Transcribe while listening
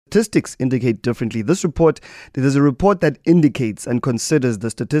Statistics indicate differently. There's a report that indicates and considers the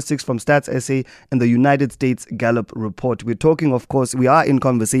statistics from Stats SA and the United States Gallup report. We're talking, of course, we are in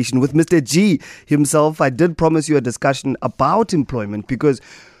conversation with Mr. G himself. I did promise you a discussion about employment because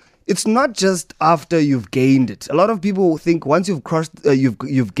it's not just after you've gained it. A lot of people think once you've crossed,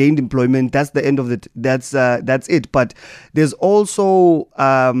 you've gained employment, that's the end of it. That's it. But there's also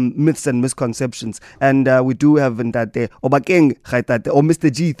myths and misconceptions, and we do have Ntate Obakeng Khaitate or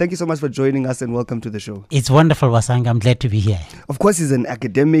Mr. G. Thank you so much for joining us, and welcome to the show. It's wonderful, Wasanga. I'm glad to be here. Of course, he's an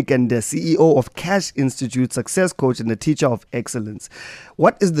academic and the CEO of Cash Institute, success coach, and a teacher of excellence.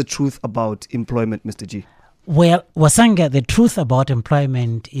 What is the truth about employment, Mr. G? Well, Wasanga, the truth about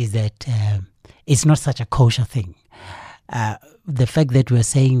employment is that it's not such a kosher thing. The fact that we're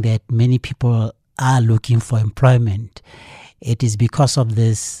saying that many people are looking for employment, it is because of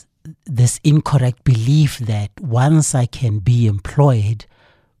this incorrect belief that once I can be employed,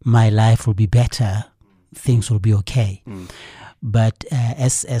 my life will be better, things will be okay. But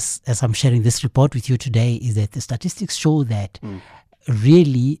as I'm sharing this report with you today, is that the statistics show that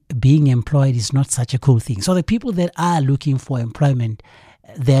really being employed is not such a cool thing. So the people that are looking for employment,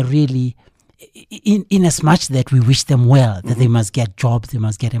 they're really, in as much that we wish them well, that they must get jobs, they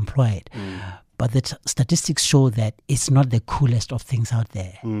must get employed. But the statistics show that it's not the coolest of things out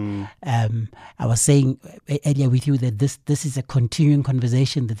there. I was saying earlier with you that this is a continuing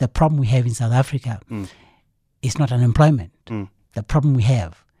conversation, that the problem we have in South Africa is not unemployment. The problem we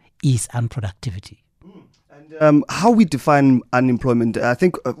have is unproductivity. How we define unemployment, I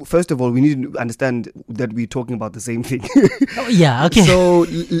think, first of all, we need to understand that we're talking about the same thing. Yeah, okay. So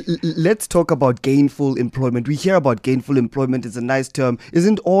let's talk about gainful employment. We hear about gainful employment. It's a nice term.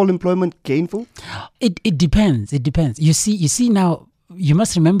 Isn't all employment gainful? It depends. It depends. You see now, you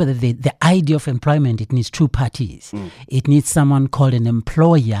must remember that the idea of employment, it needs two parties. It needs someone called an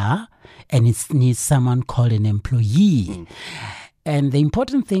employer and it needs someone called an employee. And the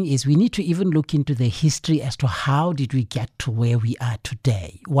important thing is we need to even look into the history as to how did we get to where we are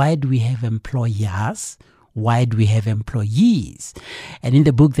today. Why do we have employers? Why do we have employees? And in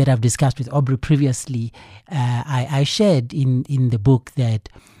the book that I've discussed with Aubrey previously, I shared in the book that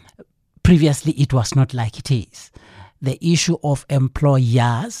previously it was not like it is. The issue of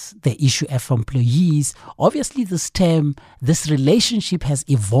employers, the issue of employees, obviously this relationship has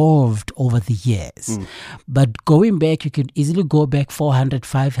evolved over the years. But going back, you could easily go back 400,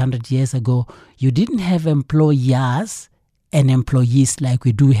 500 years ago. You didn't have employers and employees like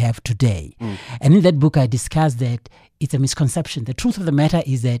we do have today. And in that book, I discussed that it's a misconception. The truth of the matter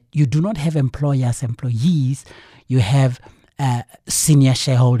is that you do not have employers, employees. You have senior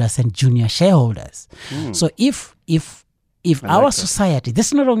shareholders and junior shareholders. So if our society, this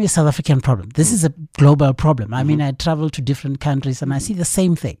is not only a South African problem, this is a global problem. I mean, I travel to different countries and I see the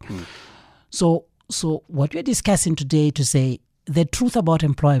same thing. So what we're discussing today to say the truth about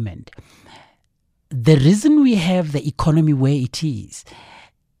employment, the reason we have the economy where it is,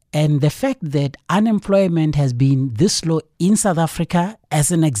 and the fact that unemployment has been this low in South Africa, as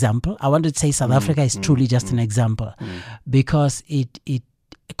an example, I want to say South Africa is truly just an example because it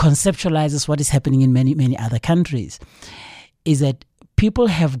conceptualizes what is happening in many, many other countries, is that people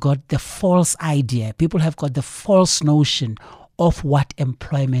have got the false idea, people have got the false notion of what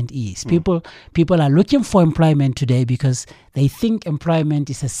employment is. People are looking for employment today because they think employment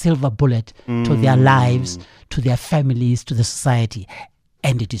is a silver bullet to their lives, to their families, to the society.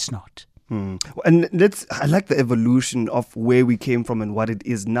 And it is not. And I like the evolution of where we came from and what it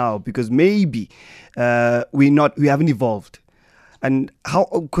is now, because maybe we haven't evolved. And how,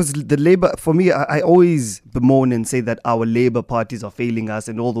 because the labor, for me, I always bemoan and say that our labor parties are failing us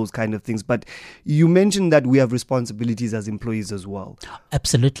and all those kind of things. But you mentioned that we have responsibilities as employees as well.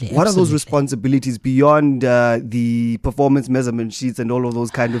 Absolutely. What are those responsibilities beyond the performance measurement sheets and all of those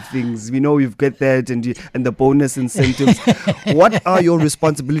kind of things? We know you've got that and the bonus incentives. What are your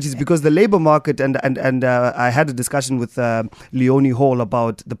responsibilities? Because the labor market, and I had a discussion with Leonie Hall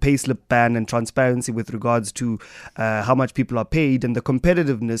about the payslip ban and transparency with regards to how much people are paid and the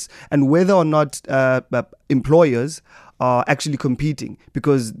competitiveness and whether or not employers are actually competing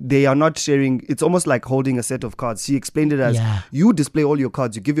because they are not sharing. It's almost like holding a set of cards. She explained it as you display all your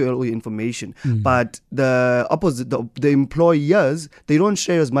cards, you give all your information, but the opposite, the employers, they don't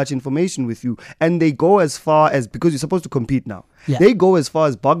share as much information with you, and they go as far as, because you're supposed to compete now, they go as far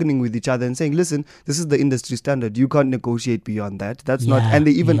as bargaining with each other and saying, listen, this is the industry standard, you can't negotiate beyond that. That's not, and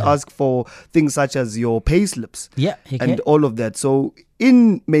they even ask for things such as your pay slips and all of that. So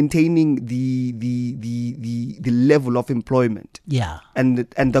in maintaining the level of employment and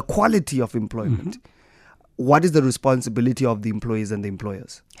the quality of employment, what is the responsibility of the employees and the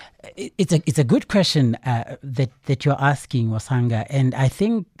employers? It's a good question that you're asking, Wasanga, and I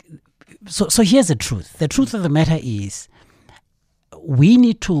think so. Here's the truth. The truth of the matter is, we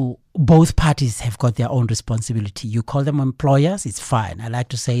need to. Both parties have got their own responsibility. You call them employers, it's fine. I like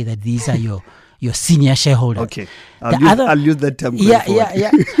to say that these are your senior shareholders. Okay, I'll use that term.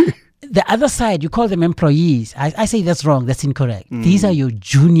 Yeah. The other side, you call them employees. I say that's wrong. That's incorrect. These are your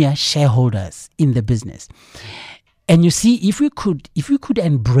junior shareholders in the business. And you see, if we could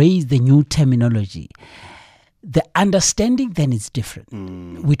embrace the new terminology, the understanding then is different.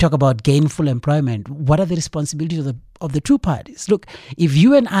 We talk about gainful employment. What are the responsibilities of the two parties? Look, if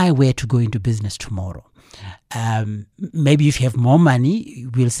you and I were to go into business tomorrow, maybe if you have more money,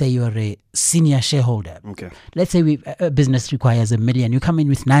 we'll say you're a senior shareholder. Okay. Let's say a business requires $1 million. You come in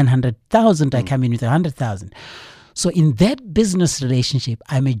with 900,000. I come in with 100,000. So in that business relationship,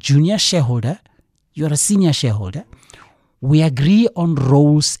 I'm a junior shareholder. You're a senior shareholder. We agree on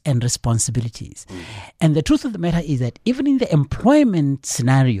roles and responsibilities. And the truth of the matter is that even in the employment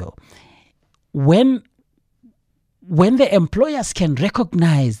scenario, when the employers can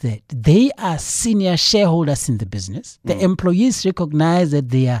recognize that they are senior shareholders in the business, the employees recognize that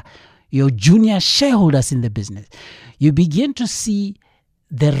they are your junior shareholders in the business, you begin to see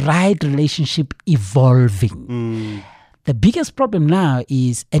the right relationship evolving. The biggest problem now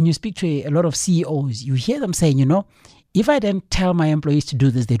is, and you speak to a lot of CEOs, you hear them saying, if I then tell my employees to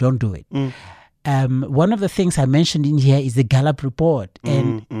do this, they don't do it. One of the things I mentioned in here is the Gallup report.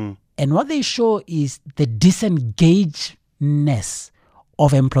 And what they show is the disengagedness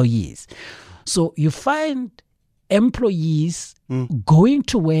of employees. So you find employees going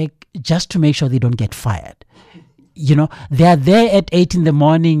to work just to make sure they don't get fired. They are there at 8 in the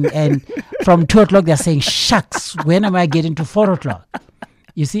morning, and from 2 o'clock they're saying, shucks, when am I getting to 4 o'clock?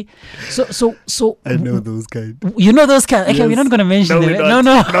 You see? So I know those guys. You know those guys? Okay, yes. We're not going to mention them.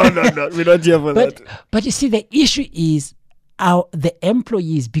 No. We're not here for that. But you see, the issue is the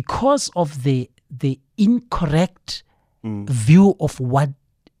employees, because of the incorrect view of what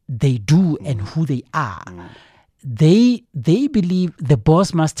they do and who they are, they believe the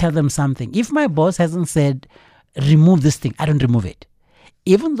boss must tell them something. If my boss hasn't said, remove this thing, I don't remove it.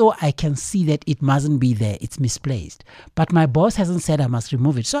 Even though I can see that it mustn't be there, it's misplaced. But my boss hasn't said I must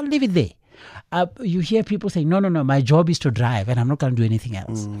remove it, so I'll leave it there. You hear people saying, no, my job is to drive and I'm not going to do anything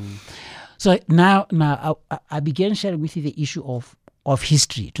else. So now I began sharing with you the issue of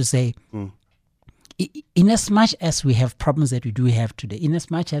history to say, in as much as we have problems that we do have today, in as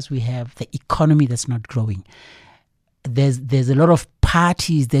much as we have the economy that's not growing, there's a lot of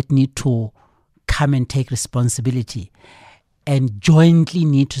parties that need to come and take responsibility and jointly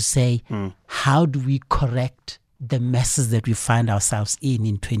need to say, how do we correct the messes that we find ourselves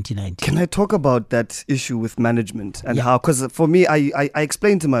in 2019? Can I talk about that issue with management and how? Because for me, I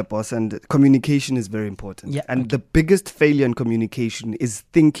explained to my boss, and communication is very important. Yeah, and the biggest failure in communication is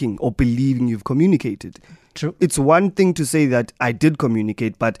thinking or believing you've communicated. True. It's one thing to say that I did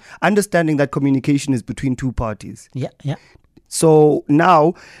communicate, but understanding that communication is between two parties. Yeah. So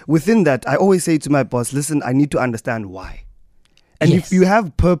now, within that, I always say to my boss, listen, I need to understand why. And if you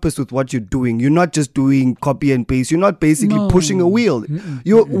have purpose with what you're doing, you're not just doing copy and paste. You're not basically pushing a wheel.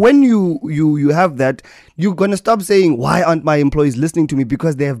 When you have that, you're going to stop saying, why aren't my employees listening to me?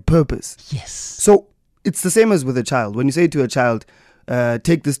 Because they have purpose. Yes. So it's the same as with a child. When you say to a child,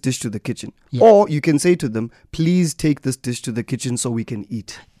 take this dish to the kitchen. Yeah. Or you can say to them, please take this dish to the kitchen so we can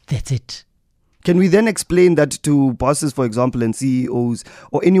eat. That's it. Can we then explain that to bosses, for example, and CEOs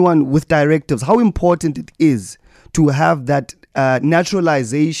or anyone with directives, how important it is to have that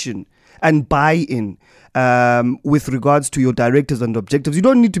naturalization and buy-in with regards to your directives and objectives? You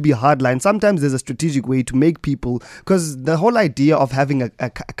don't need to be hardline. Sometimes there's a strategic way to make people, because the whole idea of having a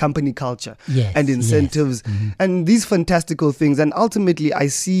company culture and incentives and these fantastical things, and ultimately I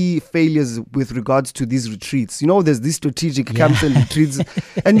see failures with regards to these retreats. There's these strategic camps and retreats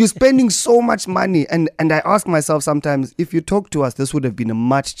and you're spending so much money, and I ask myself sometimes, if you talk to us, this would have been a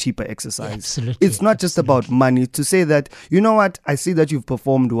much cheaper exercise. Absolutely. It's not just about money to say that, you know what, I see that you've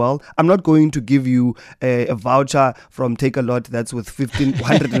performed well. I'm not going to give you a voucher from Take a Lot that's with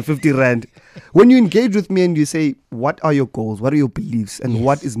 150 rand. When you engage with me and you say, what are your goals, what are your beliefs, and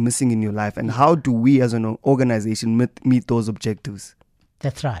what is missing in your life, and how do we as an organization meet those objectives?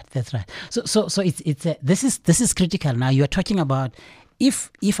 That's right. So this is critical. Now you are talking about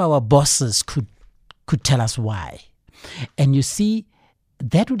if our bosses could tell us why, and you see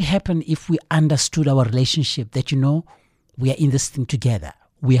that would happen if we understood our relationship, that we are in this thing together.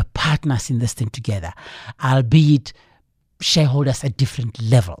 We are partners in this thing together, albeit shareholders at different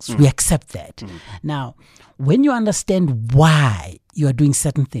levels. We accept that. Now, when you understand why you are doing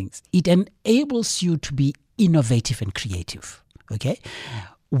certain things, it enables you to be innovative and creative. Okay?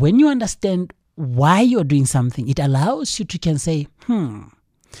 When you understand why you're doing something, it allows you to can say,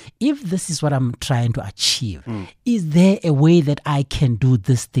 if this is what I'm trying to achieve, is there a way that I can do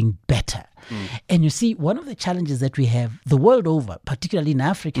this thing better? And you see, one of the challenges that we have the world over, particularly in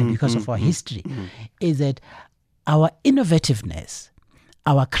Africa because of our history, is that our innovativeness,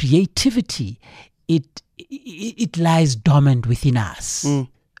 our creativity, it lies dormant within us.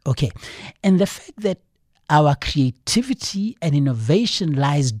 Okay. And the fact that our creativity and innovation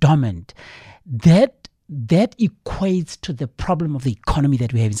lies dormant, that equates to the problem of the economy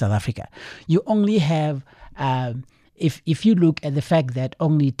that we have in South Africa. You only have, if you look at the fact that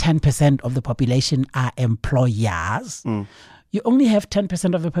only 10% of the population are employers, you only have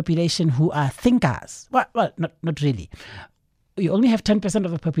 10% of the population who are thinkers. Well, not really. You only have 10%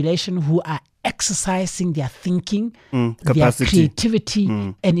 of the population who are exercising their thinking, their creativity,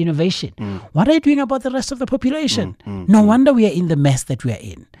 and innovation. What are you doing about the rest of the population? No wonder we are in the mess that we are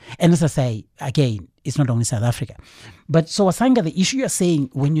in. And as I say, again, it's not only South Africa. But so, Wasanga, the issue you're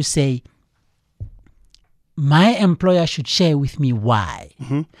saying when you say, my employer should share with me why,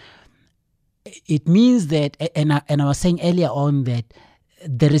 it means that, and I was saying earlier on that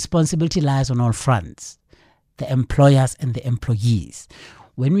the responsibility lies on all fronts, the employers and the employees.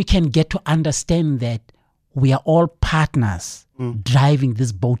 When we can get to understand that we are all partners driving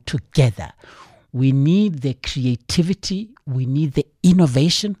this boat together, we need the creativity, we need the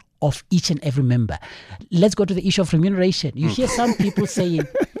innovation of each and every member. Let's go to the issue of remuneration. You hear some people saying,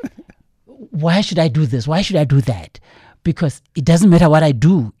 why should I do this? Why should I do that? Because it doesn't matter what I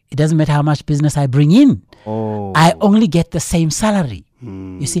do. It doesn't matter how much business I bring in. I only get the same salary.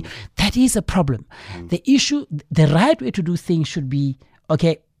 You see, that is a problem. The issue, the right way to do things should be,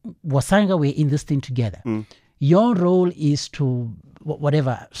 okay, Wasanga, we're in this thing together. Your role is to,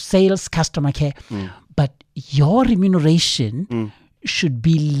 whatever, sales, customer care, but your remuneration should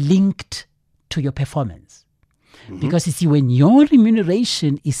be linked to your performance. Because you see, when your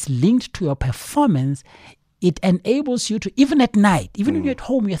remuneration is linked to your performance, it enables you to, even at night, even when you're at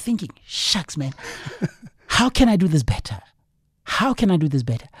home, you're thinking, shucks, man, how can I do this better? How can I do this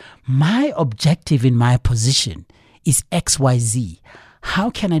better? My objective in my position is XYZ. How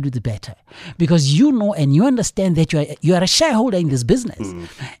can I do this better? Because you know and you understand that you are a shareholder in this business.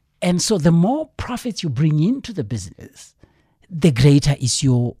 And so the more profits you bring into the business, the greater is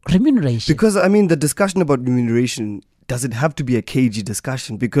your remuneration. Because, I mean, the discussion about remuneration, does it have to be a cagey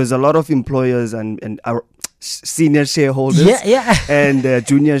discussion? Because a lot of employers and our senior shareholders and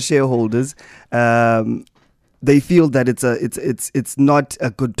junior shareholders, they feel that it's not a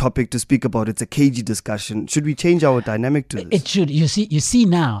good topic to speak about. It's a cagey discussion. Should we change our dynamic to this? It should. You see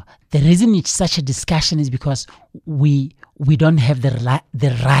now, the reason it's such a discussion is because we don't have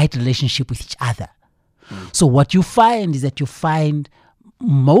the right relationship with each other. So what you find is that you find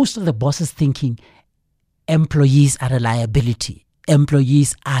most of the bosses thinking employees are a liability.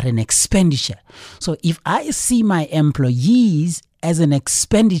 Employees are an expenditure. So if I see my employees as an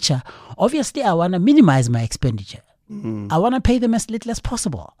expenditure, obviously I want to minimize my expenditure. I want to pay them as little as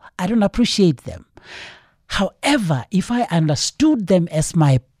possible. I don't appreciate them. However, if I understood them as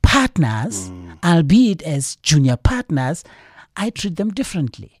my partners, albeit as junior partners, I treat them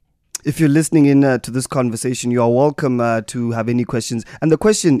differently. If you're listening in to this conversation, you are welcome to have any questions. And the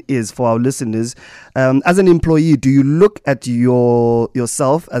question is for our listeners, as an employee, do you look at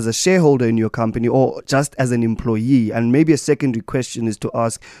yourself as a shareholder in your company or just as an employee? And maybe a secondary question is to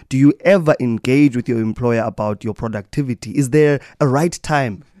ask, do you ever engage with your employer about your productivity? Is there a right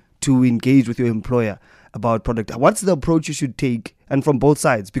time to engage with your employer about product? What's the approach you should take? And from both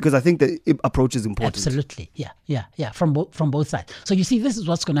sides, because I think the approach is important. Absolutely, yeah. From both sides. So you see, this is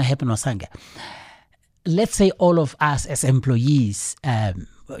what's going to happen, Wasanga. Let's say all of us as employees,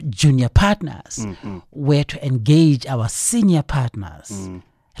 junior partners, were to engage our senior partners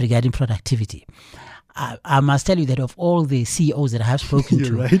regarding productivity. I must tell you that of all the CEOs that I have spoken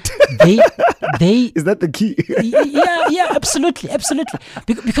to, right. they is that the key? yeah, absolutely.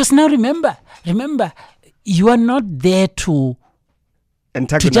 Because now remember, you are not there to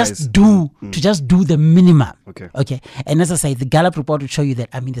antagonize. To just do the minimum. Okay. And as I say, the Gallup report will show you that,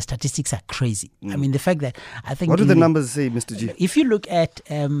 I mean, the statistics are crazy. I mean, the fact that I think... What do the numbers say, Mr. G? If you look at...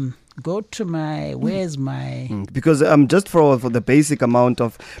 go to my... Where's my... Because just for the basic amount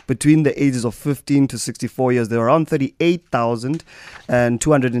of between the ages of 15 to 64 years, there are around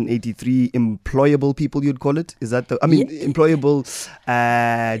 38,283 employable people, you'd call it. Is that employable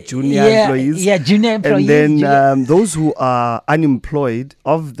junior employees? Yeah, junior employees. And then those who are unemployed,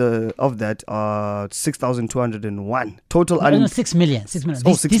 of that are 6,201. Total 6 million. 6 million.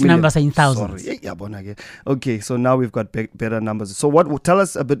 Oh, These numbers are in thousands. Sorry. Okay, so now we've got better numbers. So tell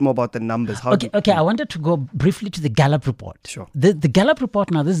us a bit more about the numbers. Okay. I wanted to go briefly to the Gallup report. Sure. The Gallup report,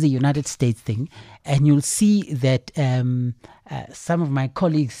 now this is the United States thing, and you'll see that some of my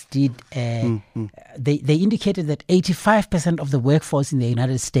colleagues did, they indicated that 85% of the workforce in the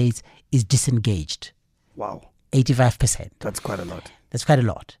United States is disengaged. Wow. 85%. That's quite a lot.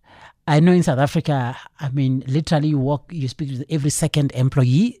 I know in South Africa, I mean, literally you speak to every second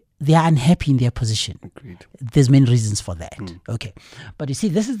employee, they are unhappy in their position. Agreed. There's many reasons for that. Okay. But you see,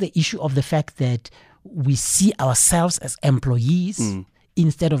 this is the issue of the fact that we see ourselves as employees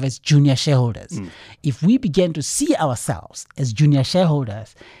instead of as junior shareholders. If we begin to see ourselves as junior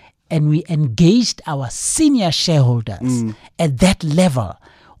shareholders and we engaged our senior shareholders at that level,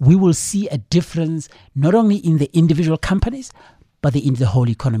 we will see a difference not only in the individual companies, but in the whole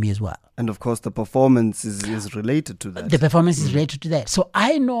economy as well. And of course, the performance is related to that. The performance is related to that. So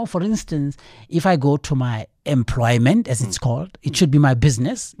I know, for instance, if I go to my employment, as it's called, it should be my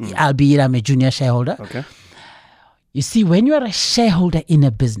business, albeit I'm a junior shareholder. Okay. You see, when you are a shareholder in a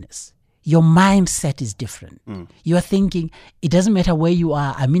business, your mindset is different. You are thinking, it doesn't matter where you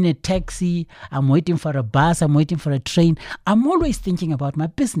are. I'm in a taxi, I'm waiting for a bus, I'm waiting for a train. I'm always thinking about my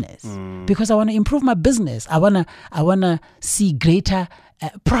business because I want to improve my business. I want to see greater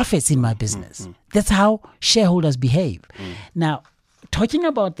profits in my business. That's how shareholders behave. Now, talking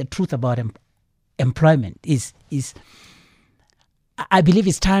about the truth about employment is I believe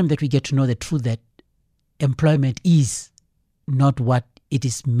it's time that we get to know the truth that employment is not what it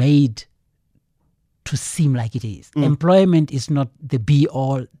is made to seem like it is. Employment is not the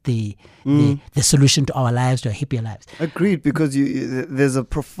be-all, the solution to our lives, to our happier lives. Agreed, because there's a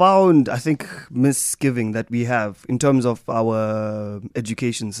profound, I think, misgiving that we have in terms of our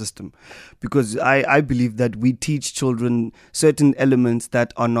education system. Because I believe that we teach children certain elements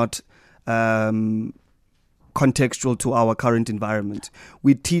that are not contextual to our current environment.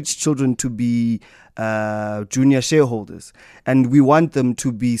 We teach children to be junior shareholders, and we want them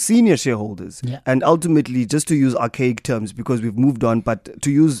to be senior shareholders. And ultimately, just to use archaic terms, because we've moved on, but to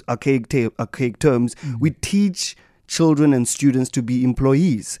use archaic terms, we teach children and students to be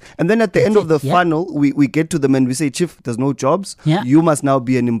employees. And then at the end of the funnel, we get to them and we say, Chief, there's no jobs. You must now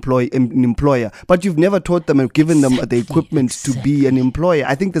be an employer. But you've never taught them and given them the equipment to be an employer.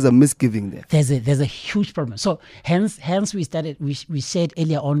 I think there's a misgiving there. There's a huge problem. So hence we said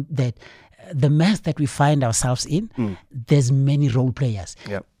earlier on that the mess that we find ourselves in, there's many role players.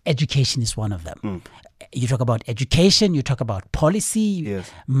 Education is one of them. You talk about education, you talk about policy,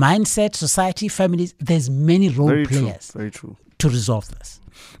 mindset, society, families. There's many role players to resolve this.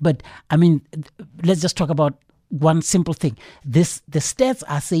 But I mean, let's just talk about one simple thing. The stats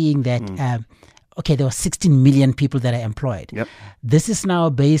are saying that there were 16 million people that are employed. This is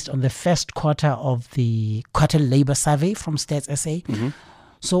now based on the first quarter of the quarterly labor survey from Stats SA.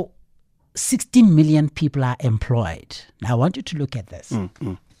 So 16 million people are employed. Now I want you to look at this.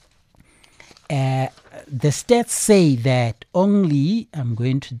 The stats say that only, I'm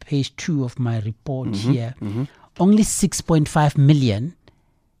going to page 2 of my report here, only 6.5 million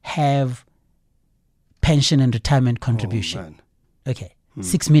have pension and retirement contribution.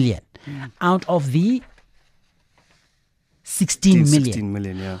 6 million. Out of the 16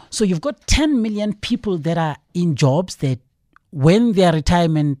 million. So you've got 10 million people that are in jobs that when their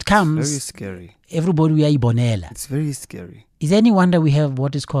retirement comes, very scary. Everybody will ibonela. It's very scary. Is any wonder we have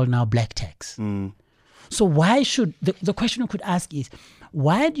what is called now black tax? So why should, the question we could ask is,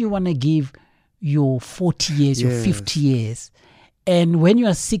 why do you want to give your 40 years, your 50 years, and when you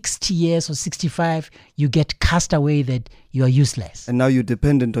are 60 years or 65, you get cast away that you are useless? And now you're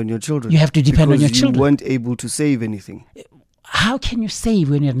dependent on your children. You have to depend on your children. You weren't able to save anything. How can you save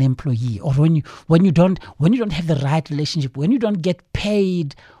when you're an employee, or when you don't have the right relationship, when you don't get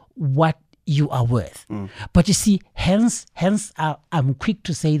paid what you are worth? But you see, hence I'm quick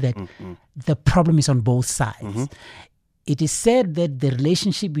to say that the problem is on both sides. It is said that the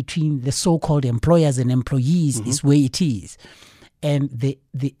relationship between the so-called employers and employees is where it is. And the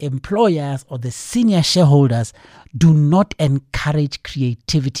employers or the senior shareholders do not encourage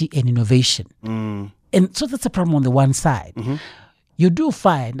creativity and innovation. And so that's a problem on the one side. You do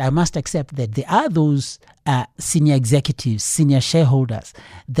find, I must accept, that there are those senior executives, senior shareholders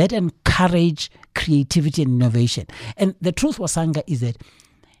that encourage creativity and innovation. And the truth, Wasanga, is that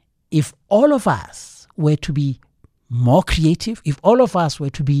if all of us were to be more creative, if all of us were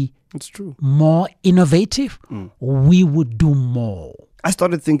to be It's true. more innovative, we would do more. I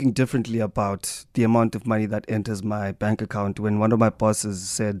started thinking differently about the amount of money that enters my bank account when one of my bosses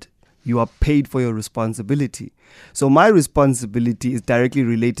said, you are paid for your responsibility. So my responsibility is directly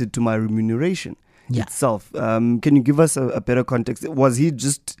related to my remuneration itself. Can you give us a better context? Was he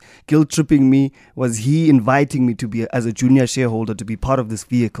just guilt-tripping me? Was he inviting me to be, as a junior shareholder, to be part of this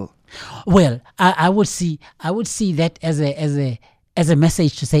vehicle? Well, I would see that as a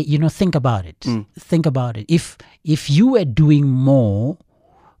message to say, think about it. Think about it. If you were doing more,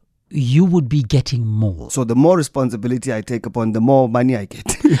 you would be getting more. So the more responsibility I take upon, the more money I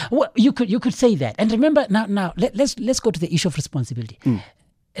get. Well, you could say that. And remember, now let's go to the issue of responsibility.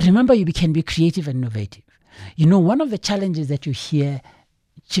 Remember, you can be creative and innovative. One of the challenges that you hear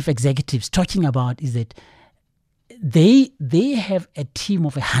chief executives talking about is that they have a team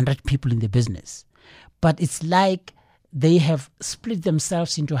of 100 people in the business, but it's like they have split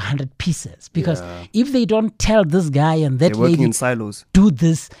themselves into 100 pieces, because if they don't tell this guy and that lady in silos. Do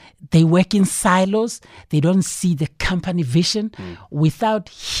this, they work in silos. They don't see the company vision. Without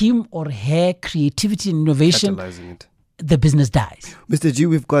him or her creativity and innovation, Catalyzing it. The business dies. Mr. G,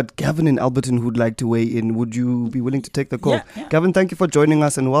 we've got Gavin in Alberton who'd like to weigh in. Would you be willing to take the call? Yeah. Gavin, thank you for joining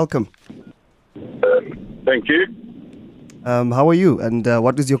us and welcome. Thank you. How are you? And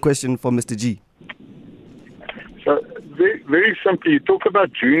what is your question for Mr. G? So, very simply, you talk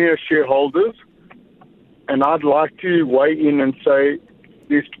about junior shareholders, and I'd like to weigh in and say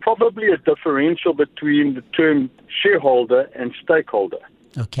there's probably a differential between the term shareholder and stakeholder.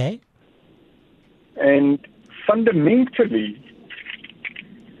 Okay. And fundamentally,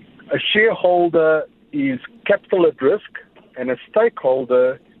 a shareholder is capital at risk, and a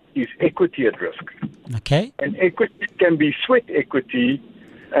stakeholder is equity at risk. Okay. And equity can be sweat equity,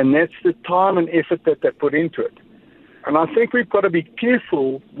 and that's the time and effort that they put into it. And I think we've got to be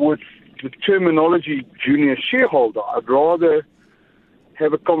careful with the terminology junior shareholder. I'd rather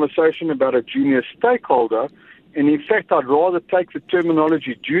have a conversation about a junior stakeholder. And in fact, I'd rather take the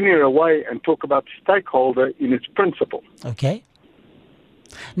terminology junior away and talk about stakeholder in its principle. Okay.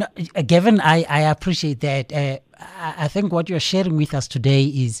 No, Gavin, I appreciate that. I think what you're sharing with us today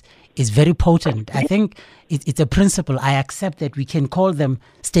is very potent. I think it's a principle. I accept that we can call them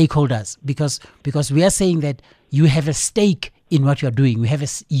stakeholders because we are saying that you have a stake in what you're doing.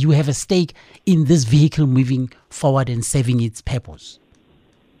 You have a stake in this vehicle moving forward and serving its purpose.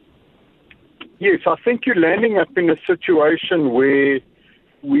 Yes, I think you're landing up in a situation where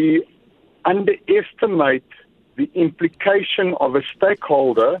we underestimate the implication of a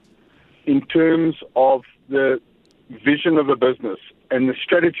stakeholder in terms of the vision of a business and the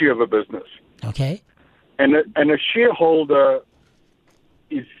strategy of a business. Okay. And a shareholder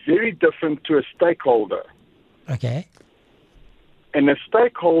is very different to a stakeholder. Okay. And a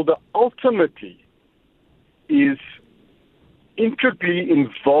stakeholder ultimately is intricately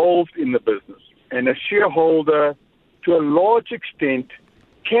involved in the business. And a shareholder, to a large extent,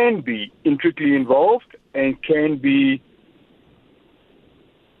 can be intricately involved and can be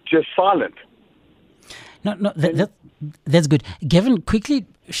just silent. No, that's good. Gavin, quickly,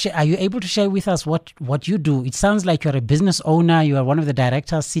 are you able to share with us what you do? It sounds like you're a business owner. You are one of the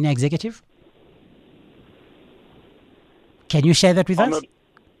directors, senior executive. Can you share that with us?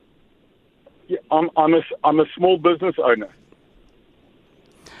 I'm a small business owner.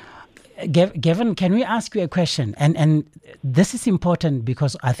 Gavin, can we ask you a question? And this is important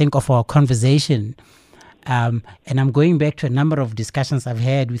because I think of our conversation. And I'm going back to a number of discussions I've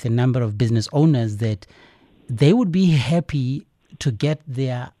had with a number of business owners that they would be happy to get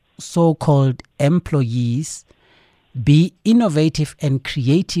their so-called employees be innovative and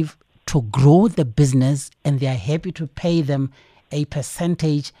creative to grow the business, and they are happy to pay them a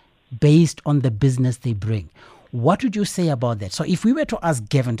percentage based on the business they bring. What would you say about that? So if we were to ask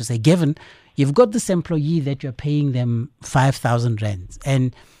Gavin to say, Gavin, you've got this employee that you're paying them 5,000 rands.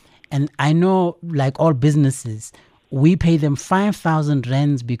 And I know, like all businesses, we pay them 5,000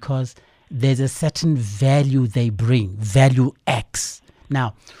 rands because there's a certain value they bring, value X.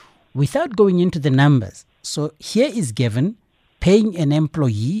 Now, without going into the numbers, so here is Gavin paying an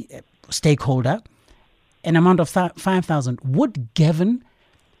employee, stakeholder, an amount of 5,000. Would Gavin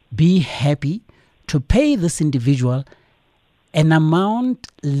be happy to pay this individual an amount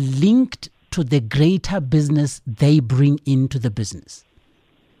linked to the greater business they bring into the business?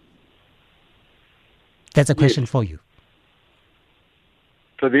 That's a question for you.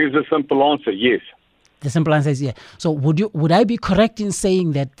 So there's a simple answer, yes. The simple answer is yes. So would I be correct in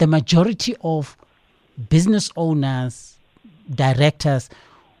saying that the majority of business owners, directors,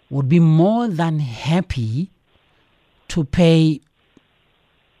 would be more than happy to pay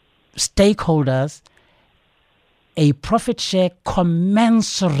stakeholders a profit share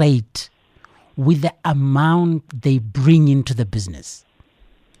commensurate with the amount they bring into the business?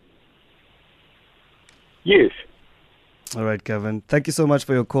 Yes. All right, Gavin. Thank you so much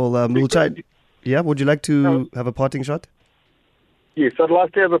for your call. We'll try. Yeah, would you like to have a parting shot? Yes, I'd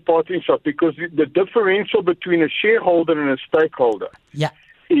like to have a parting shot, because the differential between a shareholder and a stakeholder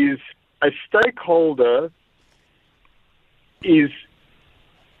is a stakeholder is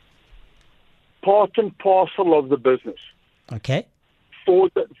part and parcel of the business. Okay. For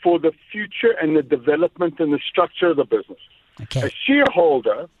the future and the development and the structure of the business. Okay. A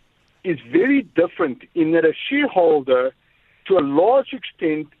shareholder is very different in that a shareholder, to a large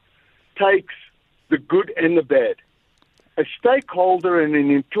extent, takes the good and the bad. A stakeholder and an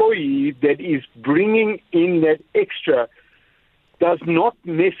employee that is bringing in that extra does not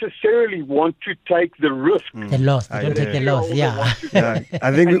necessarily want to take the risk. The loss. They don't take the loss. Yeah.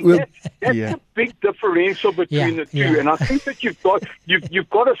 I think that's a big differential between the two. And I think that you've got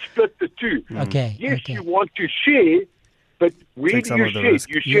to split the two. Okay. Yes, you want to share, but where do you share?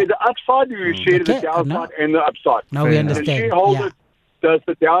 You share the upside, or you share the downside and the upside. Now we understand. The shareholder does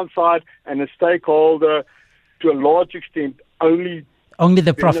the downside, and the stakeholder, to a large extent, only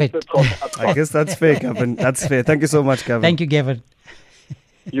the profit. I guess that's fair, Gavin. That's fair. Thank you so much, Gavin. Thank you, Gavin.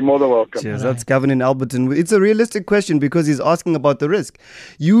 You're more than welcome. Cheers. That's Gavin in Alberton. It's a realistic question because he's asking about the risk.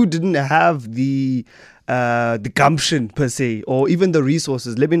 You didn't have the gumption per se, or even the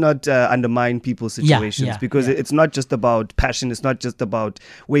resources. Let me not undermine people's situations because it's not just about passion. It's not just about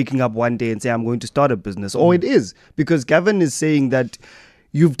waking up one day and say, I'm going to start a business. Or it is, because Gavin is saying that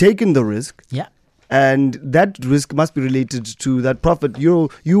you've taken the risk. Yeah. And that risk must be related to that profit.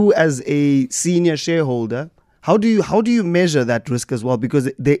 You as a senior shareholder, how do you measure that risk as well? Because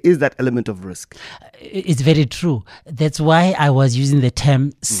there is that element of risk. It's very true. That's why I was using the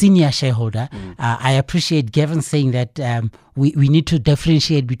term senior shareholder. I appreciate Gavin saying that we need to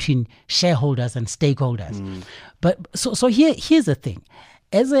differentiate between shareholders and stakeholders. But so here's the thing.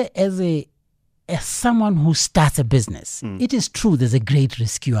 As someone who starts a business, it is true there's a great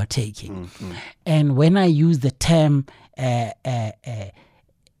risk you are taking. And when I use the term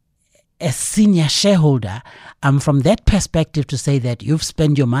a senior shareholder, I'm from that perspective to say that you've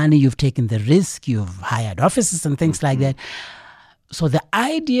spent your money, you've taken the risk, you've hired offices and things like that. So the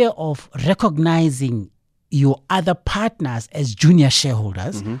idea of recognizing your other partners as junior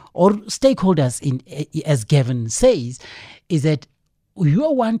shareholders or stakeholders, as Gavin says, is that you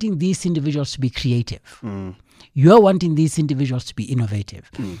are wanting these individuals to be creative. You are wanting these individuals to be innovative.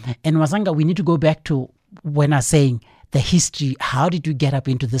 And Masanga, we need to go back to when I was saying the history. How did we get up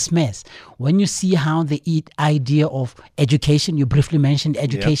into this mess? When you see how the idea of education, you briefly mentioned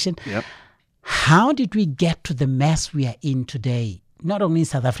education. Yep. How did we get to the mess we are in today? Not only in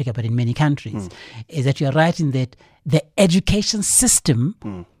South Africa, but in many countries. Is that you're right in that the education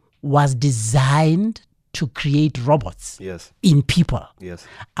system was designed to create robots in people. Yes.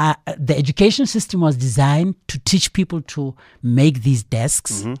 The education system was designed to teach people to make these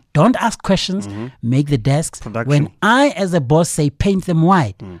desks. Don't ask questions, make the desks. Production. When I, as a boss, say paint them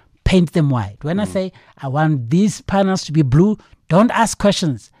white, paint them white. When I say I want these panels to be blue, don't ask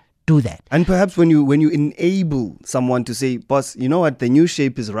questions. Do that. And perhaps when you enable someone to say, boss, you know what, the new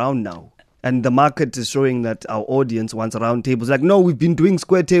shape is round now. And the market is showing that our audience wants round tables. Like, no, we've been doing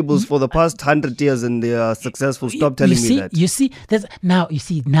square tables for the past 100 years and they are successful. Stop telling me that. You see, that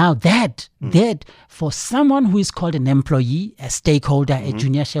for someone who is called an employee, a stakeholder, a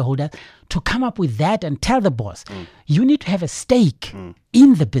junior shareholder, to come up with that and tell the boss, you need to have a stake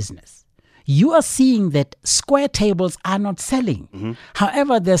in the business. You are seeing that square tables are not selling.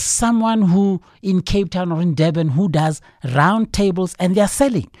 However, there's someone who in Cape Town or in Durban who does round tables and they're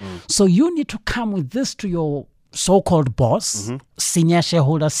selling. So you need to come with this to your so-called boss, senior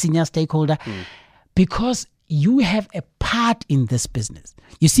shareholder, senior stakeholder, because you have a part in this business.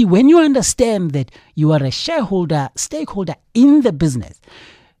 You see, when you understand that you are a shareholder, stakeholder in the business,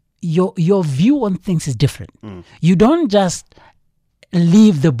 your view on things is different. You don't just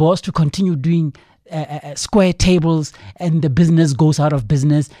leave the boss to continue doing square tables and the business goes out of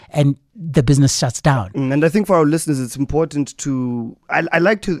business and the business shuts down. And I think for our listeners, it's important to. I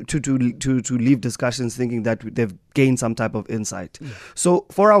like to leave discussions thinking that they've gained some type of insight. Yeah. So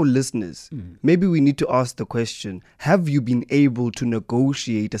for our listeners, maybe we need to ask the question: have you been able to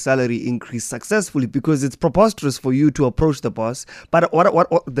negotiate a salary increase successfully? Because it's preposterous for you to approach the boss, but what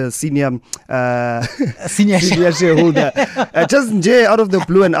the senior shareholder just out of the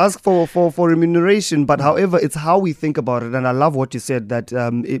blue and ask for remuneration. But however, it's how we think about it. And I love what you said, that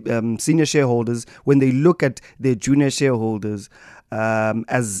senior shareholders, when they look at their junior shareholders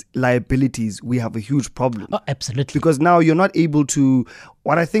as liabilities, we have a huge problem. Oh, absolutely. Because now you're not able to.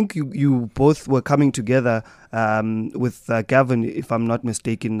 What I think you both were coming together with Gavin, if I'm not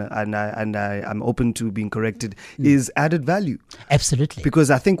mistaken, and I'm open to being corrected, is added value. Absolutely.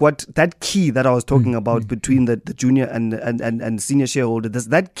 Because I think what that key that I was talking about between the junior and senior shareholder,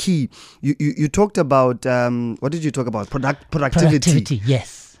 that key, you talked about, what did you talk about? Productivity.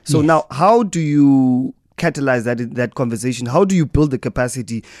 Yes. So now, how do you catalyze that conversation? How do you build the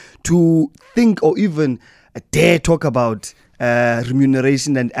capacity to think or even dare talk about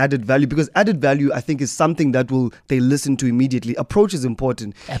remuneration and added value? Because added value, I think, is something that they listen to immediately. Approach is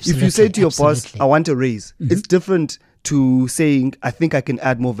important. Absolutely. If you say to your boss, I want a raise, it's different to saying, I think I can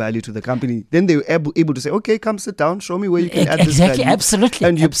add more value to the company. Then they're able to say, okay, come sit down, show me where you can add this value. Absolutely.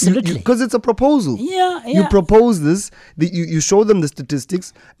 And because it's a proposal. Yeah. You propose this, you show them the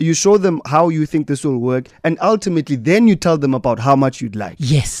statistics, you show them how you think this will work, and ultimately then you tell them about how much you'd like.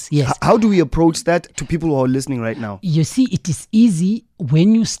 Yes. How do we approach that to people who are listening right now? You see, it is easy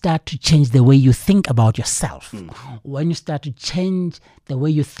when you start to change the way you think about yourself, when you start to change the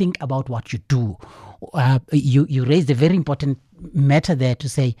way you think about what you do. You raised a very important matter there to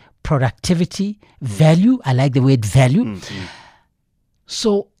say productivity, value. I like the word value.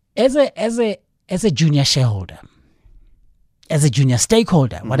 So as a junior shareholder, as a junior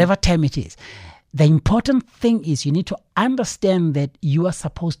stakeholder, whatever term it is, the important thing is you need to understand that you are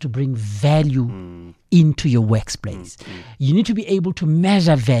supposed to bring value into your workplace. You need to be able to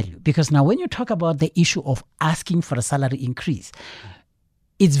measure value, because now when you talk about the issue of asking for a salary increase,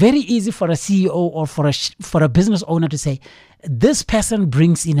 it's very easy for a CEO or for a business owner to say, this person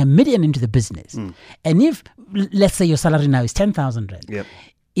brings in $1 million into the business. And if, let's say your salary now is 10,000 Rand. Yep.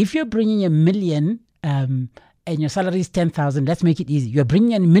 If you're bringing $1 million and your salary is 10,000, let's make it easy. You're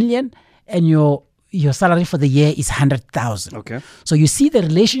bringing in $1 million and your salary for the year is 100,000. Okay. So you see the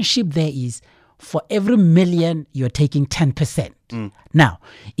relationship there is, for every $1 million, you're taking 10%. Now,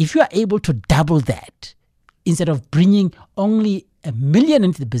 if you are able to double that, instead of bringing only $1 million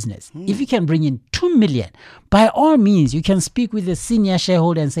into the business, if you can bring in $2 million, by all means, you can speak with the senior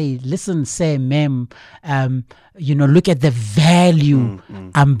shareholder and say, listen, say, ma'am, look at the value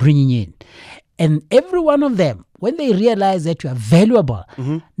I'm bringing in. And every one of them, when they realize that you are valuable,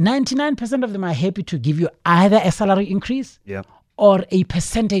 99% of them are happy to give you either a salary increase or a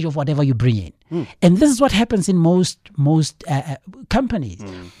percentage of whatever you bring in. And this is what happens in most companies.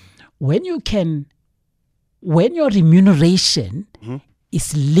 When your remuneration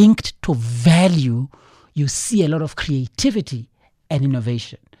is linked to value, you see a lot of creativity and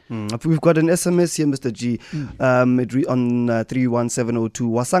innovation. We've got an SMS here, Mr. G, on 31702.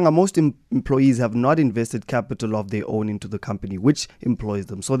 Wasanga, most employees have not invested capital of their own into the company which employs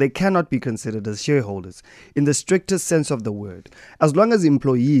them, so they cannot be considered as shareholders in the strictest sense of the word. As long as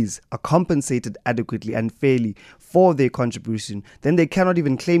employees are compensated adequately and fairly for their contribution, then they cannot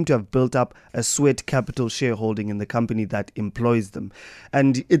even claim to have built up a sweat capital shareholding in the company that employs them.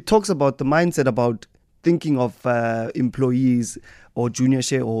 And it talks about the mindset about thinking of employees or junior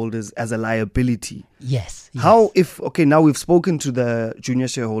shareholders as a liability. Yes. How now we've spoken to the junior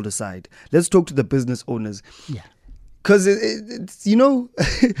shareholder side. Let's talk to the business owners. Yeah. Because it's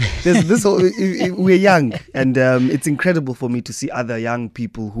there's this whole, we're young, and it's incredible for me to see other young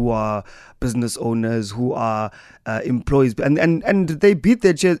people who are business owners, who are employees, and they beat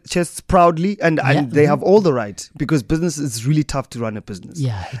their chests proudly, and they have all the right, because business is really tough to run a business.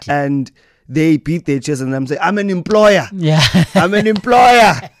 Yeah. And they beat their chest and say, I'm an employer. Yeah. I'm an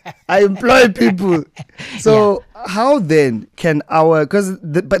employer. I employ people. So how then can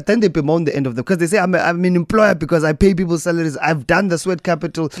but then they bemoan the end of because they say, I'm an employer because I pay people salaries. I've done the sweat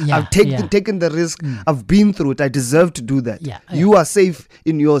capital. I've taken the risk. I've been through it. I deserve to do that. You are safe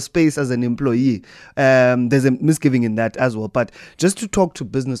in your space as an employee. There's a misgiving in that as well. But just to talk to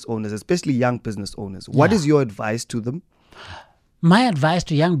business owners, especially young business owners, what is your advice to them? My advice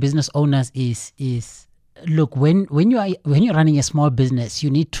to young business owners is look, when you're running a small business, you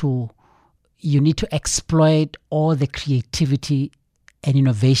need to exploit all the creativity and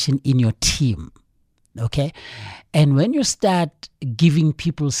innovation in your team. Okay. And when you start giving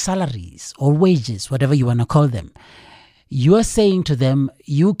people salaries or wages, whatever you want to call them, you are saying to them,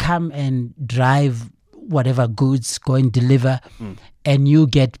 you come and drive whatever goods, go and deliver, and you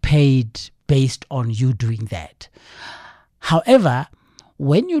get paid based on you doing that. However,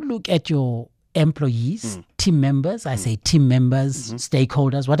 when you look at your employees, team members, I say team members,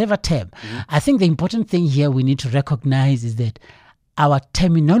 stakeholders, whatever term, I think the important thing here we need to recognize is that our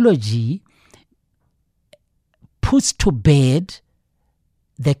terminology puts to bed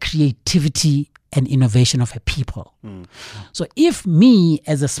the creativity and innovation of a people. So if me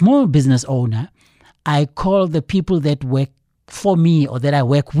as a small business owner, I call the people that work for me or that I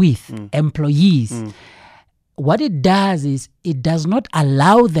work with employees, what it does is it does not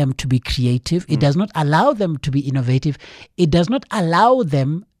allow them to be creative. It does not allow them to be innovative. It does not allow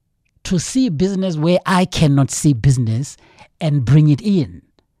them to see business where I cannot see business and bring it in.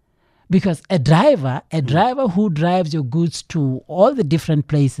 Because a driver who drives your goods to all the different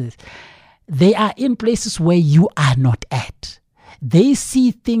places, they are in places where you are not at. They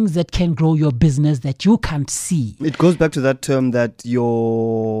see things that can grow your business that you can't see. It goes back to that term that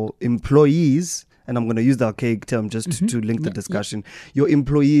your employees, and I'm going to use the archaic term just to link the discussion. Your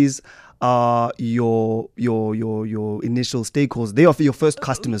employees are your initial stakeholders. They are your first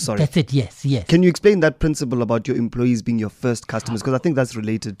customers, sorry. That's it, yes. Can you explain that principle about your employees being your first customers? Because I think that's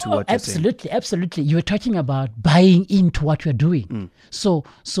related to what you're saying. Absolutely. You were talking about buying into what you're doing. So,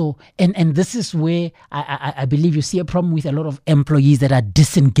 and this is where I believe you see a problem with a lot of employees that are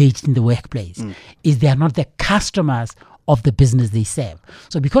disengaged in the workplace, is they are not the customers of the business they serve.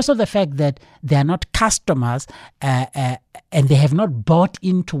 So because of the fact that they are not customers and they have not bought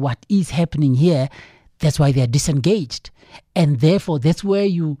into what is happening here, that's why they are disengaged. And therefore, that's where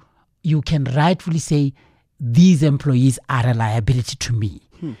you can rightfully say these employees are a liability to me.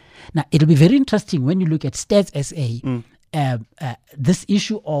 Now, it'll be very interesting when you look at Stats SA, this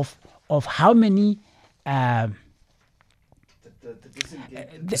issue of how many...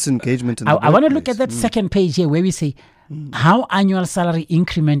 disengagement in the I want to look workplace. at that second page here where we say how annual salary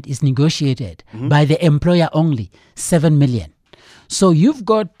increment is negotiated by the employer only, 7 million. So you've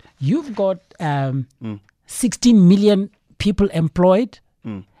got 16 million people employed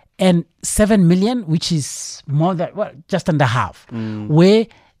and 7 million, which is more than, just under half, where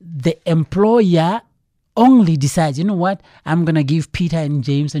the employer only decides, you know what, I'm going to give Peter and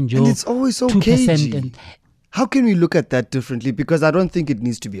James and Joe And it's always so 2%. cagey. And how can we look at that differently? Because I don't think it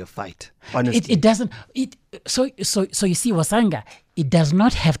needs to be a fight, honestly. It doesn't. So you see, Wasanga, it does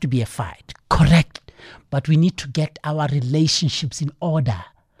not have to be a fight, correct? But we need to get our relationships in order.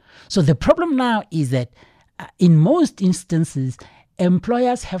 So the problem now is that in most instances,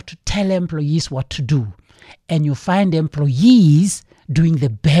 employers have to tell employees what to do. And you find employees doing the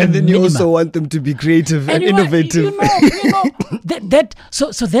bare And then you minimum. also want them to be creative and you know, innovative.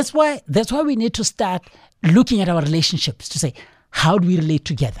 So that's why we need to start looking at our relationships to say, how do we relate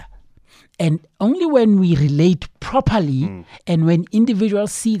together? And only when we relate properly and when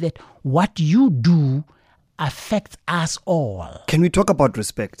individuals see that what you do affects us all. Can we talk about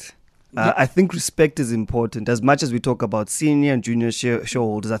respect? I think respect is important. As much as we talk about senior and junior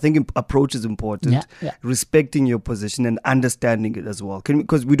shareholders, I think approach is important. Respecting your position and understanding it as well.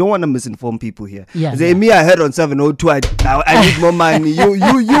 Because we don't want to misinform people here. Me, I heard on 702, I need more money.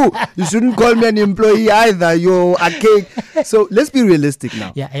 You shouldn't call me an employee either. You're archaic. So let's be realistic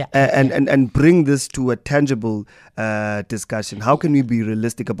now. And bring this to a tangible discussion. How can we be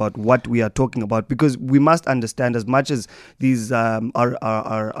realistic about what we are talking about? Because we must understand, as much as these are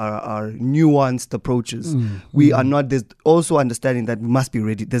nuanced approaches, we are not. There's also understanding that we must be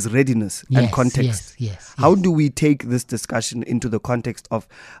ready. There's readiness and context. How do we take this discussion into the context of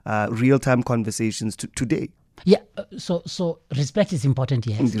real-time conversations today? So respect is important,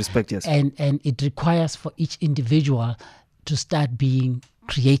 yes. Respect, yes. And it requires for each individual to start being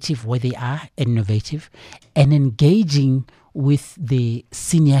creative where they are and innovative and engaging with the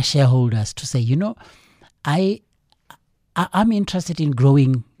senior shareholders to say, you know, I'm interested in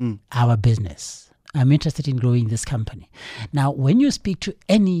growing our business. I'm interested in growing this company. Now, when you speak to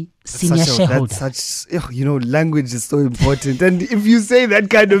any senior shareholder... language is so important. And if you say that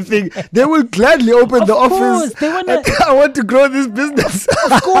kind of thing, they will gladly open the office. I want to grow this business.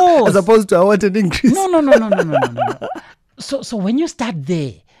 Of course. As opposed to I want an increase. No. So when you start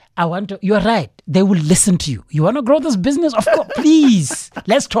there, you're right. They will listen to you. You want to grow this business? Of course, please,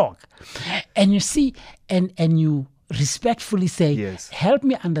 let's talk. And you see, and you respectfully say, help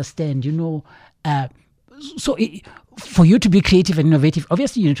me understand, for you to be creative and innovative,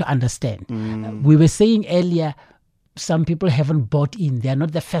 obviously you need to understand. We were saying earlier, some people haven't bought in. They are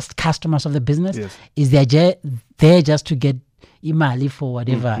not the first customers of the business. Yes. Is they're there just to get imali for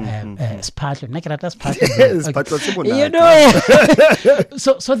whatever sparkle. Yes, but what's You know,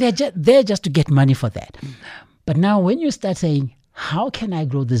 so they're there just to get money for that. But now when you start saying, how can I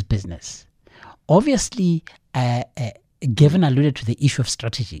grow this business? Obviously, Gavin alluded to the issue of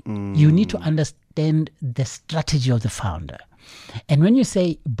strategy. You need to understand the strategy of the founder. And when you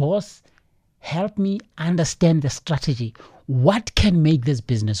say, boss, help me understand the strategy, what can make this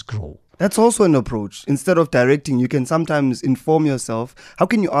business grow? That's also an approach. Instead of directing, you can sometimes inform yourself. How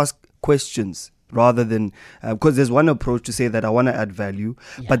can you ask questions rather than, because there's one approach to say that I want to add value.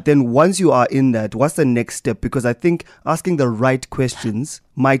 Yeah. But then once you are in that, what's the next step? Because I think asking the right questions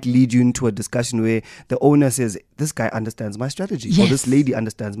might lead you into a discussion where the owner says, this guy understands my strategy. Or Yes. this lady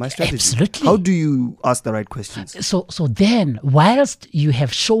understands my strategy. Absolutely. How do you ask the right questions? So then, whilst you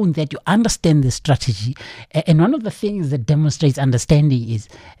have shown that you understand the strategy, and one of the things that demonstrates understanding is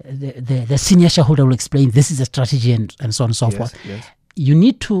the senior shareholder will explain this is a strategy and so on and so forth. Yes. You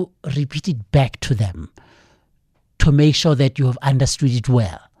need to repeat it back to them to make sure that you have understood it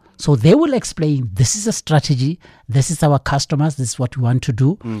well. So they will explain, this is a strategy, this is our customers, this is what we want to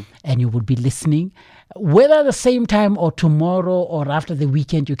do, and you will be listening. Whether at the same time or tomorrow or after the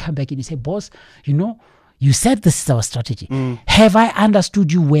weekend, you come back and you say, boss, you said this is our strategy. Have I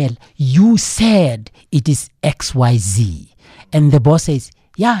understood you well? You said it is XYZ. And the boss says,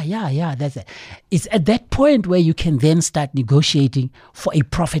 yeah, that's it. It's at that point where you can then start negotiating for a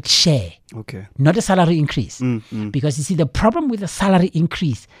profit share. Okay. Not a salary increase. Because you see, the problem with a salary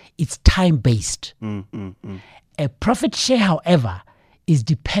increase, it's time-based. A profit share, however, is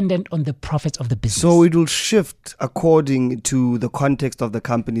dependent on the profits of the business. So it will shift according to the context of the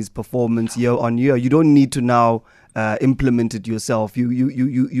company's performance year on year. You don't need to now implement it yourself.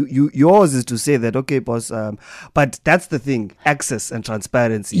 Yours is to say that, okay, boss, but that's the thing, access and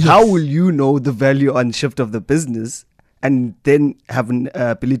transparency. Yes. How will you know the value on shift of the business and then have an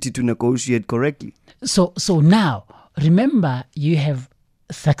ability to negotiate correctly? So now, remember, you have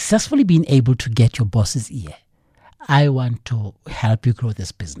successfully been able to get your boss's ear. I want to help you grow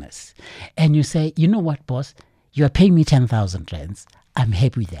this business. And you say, you know what, boss, you are paying me 10,000 rands. I'm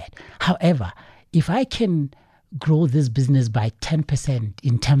happy with that. However, if I can grow this business by 10%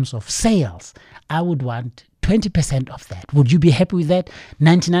 in terms of sales, I would want 20% of that. Would you be happy with that?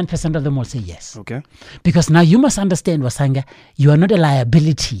 99% of them will say yes. Okay. Because now you must understand, Wasanga, you are not a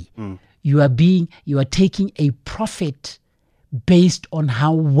liability. You are taking a profit based on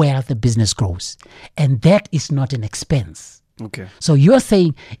how well the business grows. And that is not an expense. Okay. So you are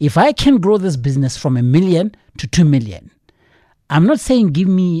saying, if I can grow this business from 1 million to 2 million, I'm not saying give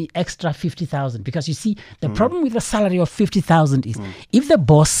me extra 50,000, because you see, the problem with a salary of 50,000 is if the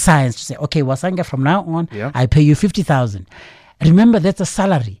boss signs to say, okay, Wasanga, from now on, I pay you 50,000. Remember, that's a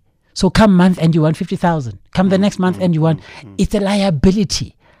salary. So come month and you want 50,000. Come the next month and you want, it's a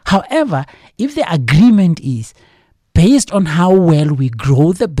liability. However, if the agreement is based on how well we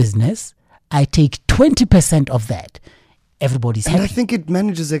grow the business, I take 20% of that, everybody's happy. And I think it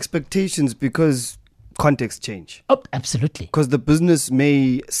manages expectations because context change. Oh, absolutely. Because the business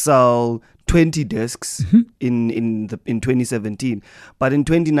may sell 20 desks in 2017, but in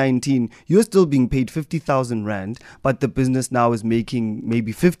 2019 you're still being paid 50,000 rand, but the business now is making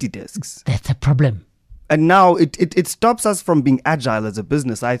maybe 50 desks. That's a problem. And now it stops us from being agile as a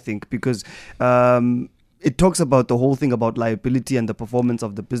business, I think, because it talks about the whole thing about liability and the performance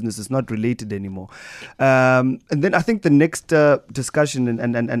of the business is not related anymore. And then I think the next discussion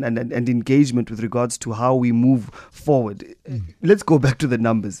and engagement with regards to how we move forward. Let's go back to the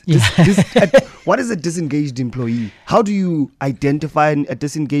numbers. What is a disengaged employee? How do you identify a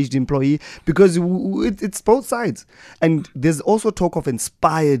disengaged employee? Because it's both sides. And there's also talk of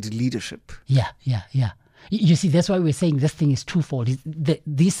inspired leadership. Yeah. You see, that's why we're saying this thing is twofold.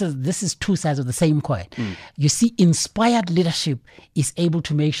 This is two sides of the same coin. You see, inspired leadership is able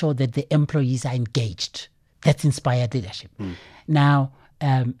to make sure that the employees are engaged. That's inspired leadership. Now,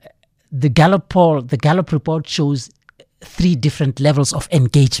 the Gallup report shows 3 different levels of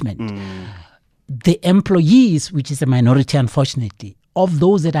engagement. The employees, which is a minority, unfortunately, of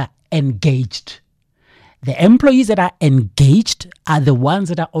those that are engaged. The employees that are engaged are the ones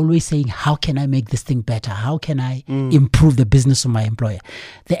that are always saying, how can I make this thing better? How can I improve the business of my employer?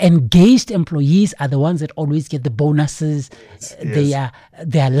 The engaged employees are the ones that always get the bonuses. Yes.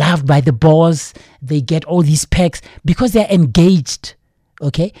 They are loved by the boss. They get all these perks because they're engaged.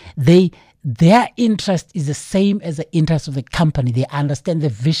 Okay? They their interest is the same as the interest of the company. They understand the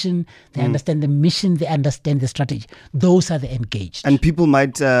vision, they understand the mission, they understand the strategy. Those are the engaged. And people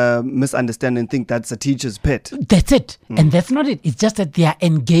might misunderstand and think that's a teacher's pet. That's it. And that's not it. It's just that they are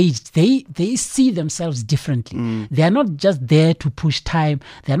engaged. They see themselves differently. They are not just there to push time.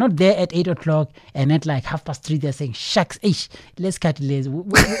 They are not there at 8 o'clock and at like 3:30 they're saying, shucks, let's cut it. No.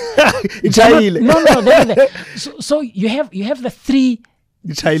 They're not there. So you have the three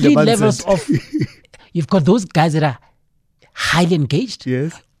levels of. You've got those guys that are highly engaged.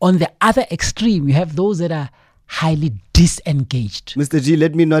 Yes. On the other extreme, you have those that are highly disengaged. Mr. G,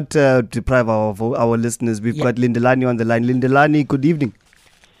 let me not deprive our listeners. We've got Lindelani on the line. Lindelani, good evening.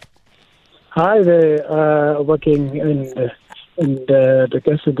 Hi there, working in the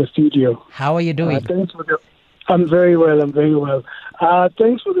guest in the studio. How are you doing? I'm very well.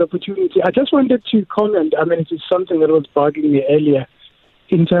 Thanks for the opportunity. I just wanted to comment. I mean, it is something that was bugging me earlier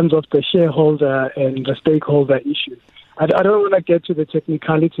in terms of the shareholder and the stakeholder issue. I don't want to get to the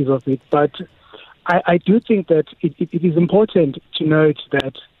technicalities of it, but I do think that it is important to note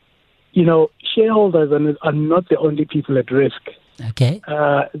that, shareholders are not the only people at risk. Okay.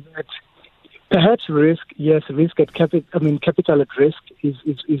 That perhaps risk at capital at risk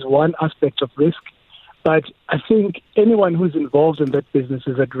is one aspect of risk, but I think anyone who's involved in that business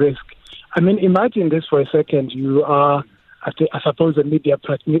is at risk. I mean, imagine this for a second. You are, I suppose, a media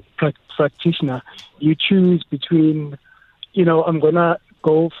practitioner. You choose between, I'm going to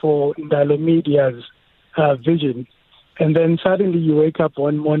go for Indalo Media's vision, and then suddenly you wake up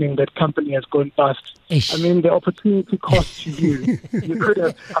one morning, that company has gone bust. Ish. I mean, the opportunity cost to you. You could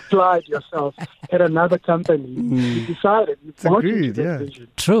have applied yourself at another company. You decided, you bought into that vision.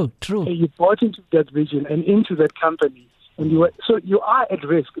 True. And you bought into that vision and into that company. And so you are at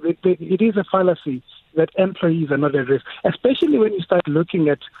risk. It is a fallacy that employees are not at risk, especially when you start looking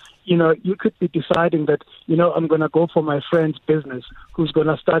at, you could be deciding that, I'm going to go for my friend's business who's going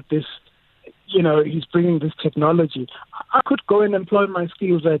to start this, he's bringing this technology. I could go and employ my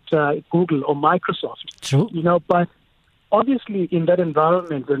skills at Google or Microsoft. True. But obviously in that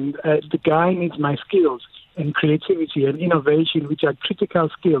environment, when the guy needs my skills and creativity and innovation, which are critical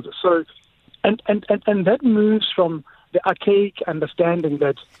skills. So, and that moves from the archaic understanding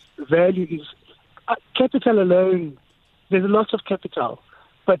that value is capital alone. There's lots of capital,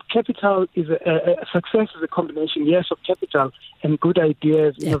 but capital is a success is a combination, yes, of capital and good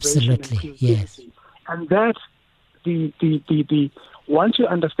ideas, innovation, and creativity. Yes. And that the once you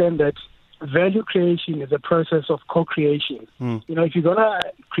understand that value creation is a process of co-creation. If you're gonna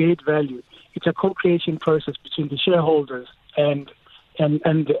create value, it's a co-creation process between the shareholders and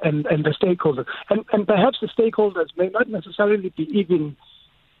the stakeholders. And perhaps the stakeholders may not necessarily be even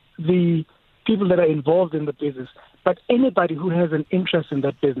the people that are involved in the business, but anybody who has an interest in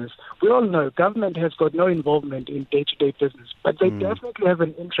that business. We all know government has got no involvement in day-to-day business, but they definitely have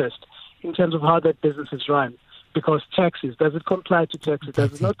an interest in terms of how that business is run. Because taxes, does it comply to taxes?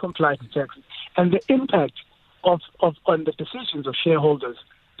 Does it not comply to taxes? And the impact on the decisions of shareholders,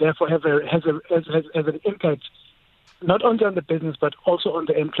 therefore, has an impact not only on the business but also on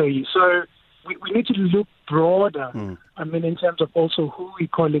the employee. So we need to look broader. I mean, in terms of also who we're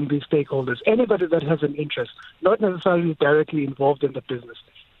calling these stakeholders. Anybody that has an interest, not necessarily directly involved in the business.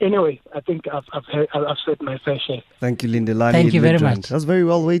 Anyway, I think I've said my fair share. Thank you, Lindelani. Thank you very much. That was very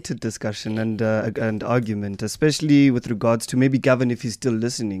well-weighted discussion and argument, especially with regards to maybe Gavin, if he's still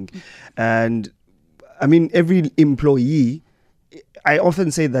listening. And, I mean, every employee, I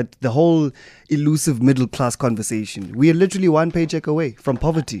often say that the whole elusive middle-class conversation, we are literally one paycheck away from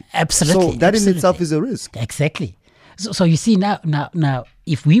poverty. Absolutely. So that in itself is a risk. Exactly. So you see, now,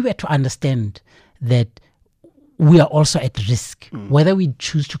 if we were to understand that we are also at risk, whether we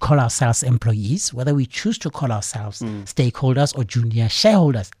choose to call ourselves employees, whether we choose to call ourselves stakeholders or junior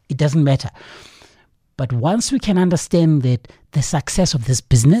shareholders, it doesn't matter. But once we can understand that the success of this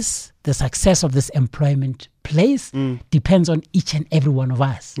business, the success of this employment place depends on each and every one of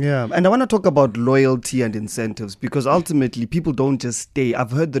us. Yeah, and I want to talk about loyalty and incentives, because ultimately people don't just stay. I've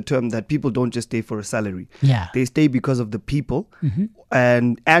heard the term that people don't just stay for a salary. Yeah. They stay because of the people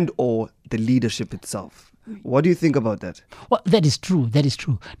and or the leadership itself. What do you think about that? Well, that is true.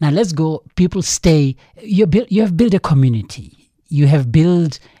 Now let's go. People stay. You have built a community. You have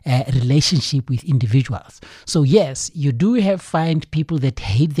built a relationship with individuals. So yes, you do find people that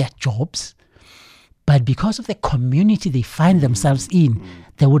hate their jobs, but because of the community they find themselves in,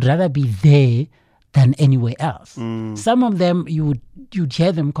 they would rather be there than anywhere else. Some of them, you'd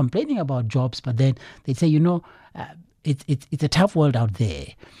hear them complaining about jobs, but then they'd say, it's a tough world out there.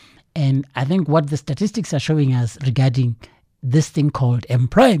 And I think what the statistics are showing us regarding this thing called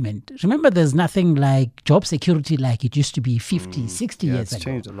employment. Remember, there's nothing like job security like it used to be 50, 60 years ago. It's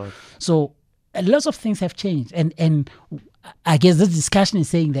changed a lot. So lots of things have changed. And I guess this discussion is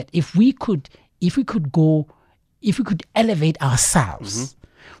saying that if we could elevate ourselves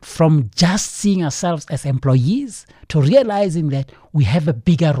from just seeing ourselves as employees to realizing that we have a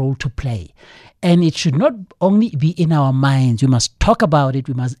bigger role to play. And it should not only be in our minds. We must talk about it.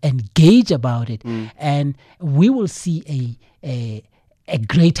 We must engage about it. And we will see a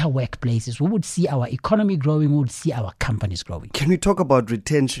greater workplaces. We would see our economy growing. We would see our companies growing. Can we talk about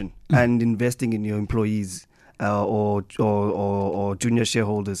retention and investing in your employees or junior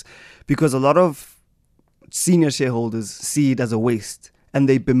shareholders? Because a lot of senior shareholders see it as a waste. And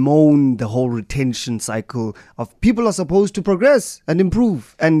they bemoan the whole retention cycle of people are supposed to progress and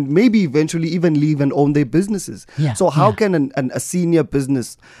improve and maybe eventually even leave and own their businesses. Yeah, so how can a senior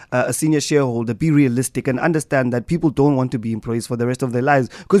business, a senior shareholder be realistic and understand that people don't want to be employees for the rest of their lives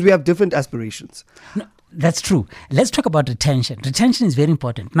because we have different aspirations? No, that's true. Let's talk about retention. Retention is very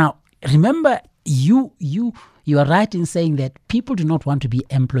important. Now, remember, you are right in saying that people do not want to be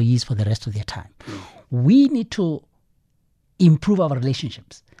employees for the rest of their time. We need to improve our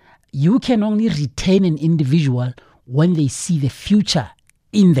relationships. You can only retain an individual when they see the future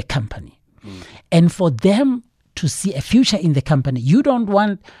in the company. And for them to see a future in the company, you don't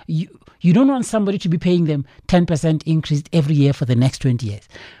want somebody to be paying them 10% increase every year for the next 20 years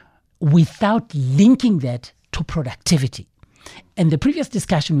without linking that to productivity. And the previous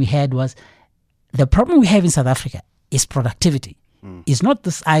discussion we had was the problem we have in South Africa is productivity. It's not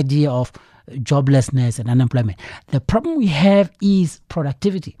this idea of joblessness and unemployment. The problem we have is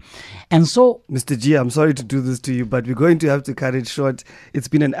productivity. And so, Mr. G, I'm sorry to do this to you, but we're going to have to cut it short. It's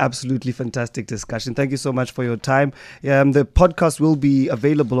been an absolutely fantastic discussion. Thank you so much for your time. The podcast will be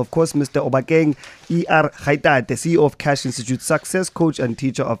available. Of course, Mr. Obakeng E.R. Khaitate, the CEO of Cash Institute, success coach and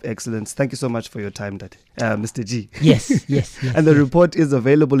teacher of excellence. Thank you so much for your time, Mr. G. Yes. And the report is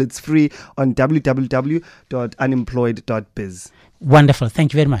available. It's free on www.unemployed.biz. Wonderful.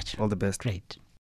 Thank you very much. All the best. Great.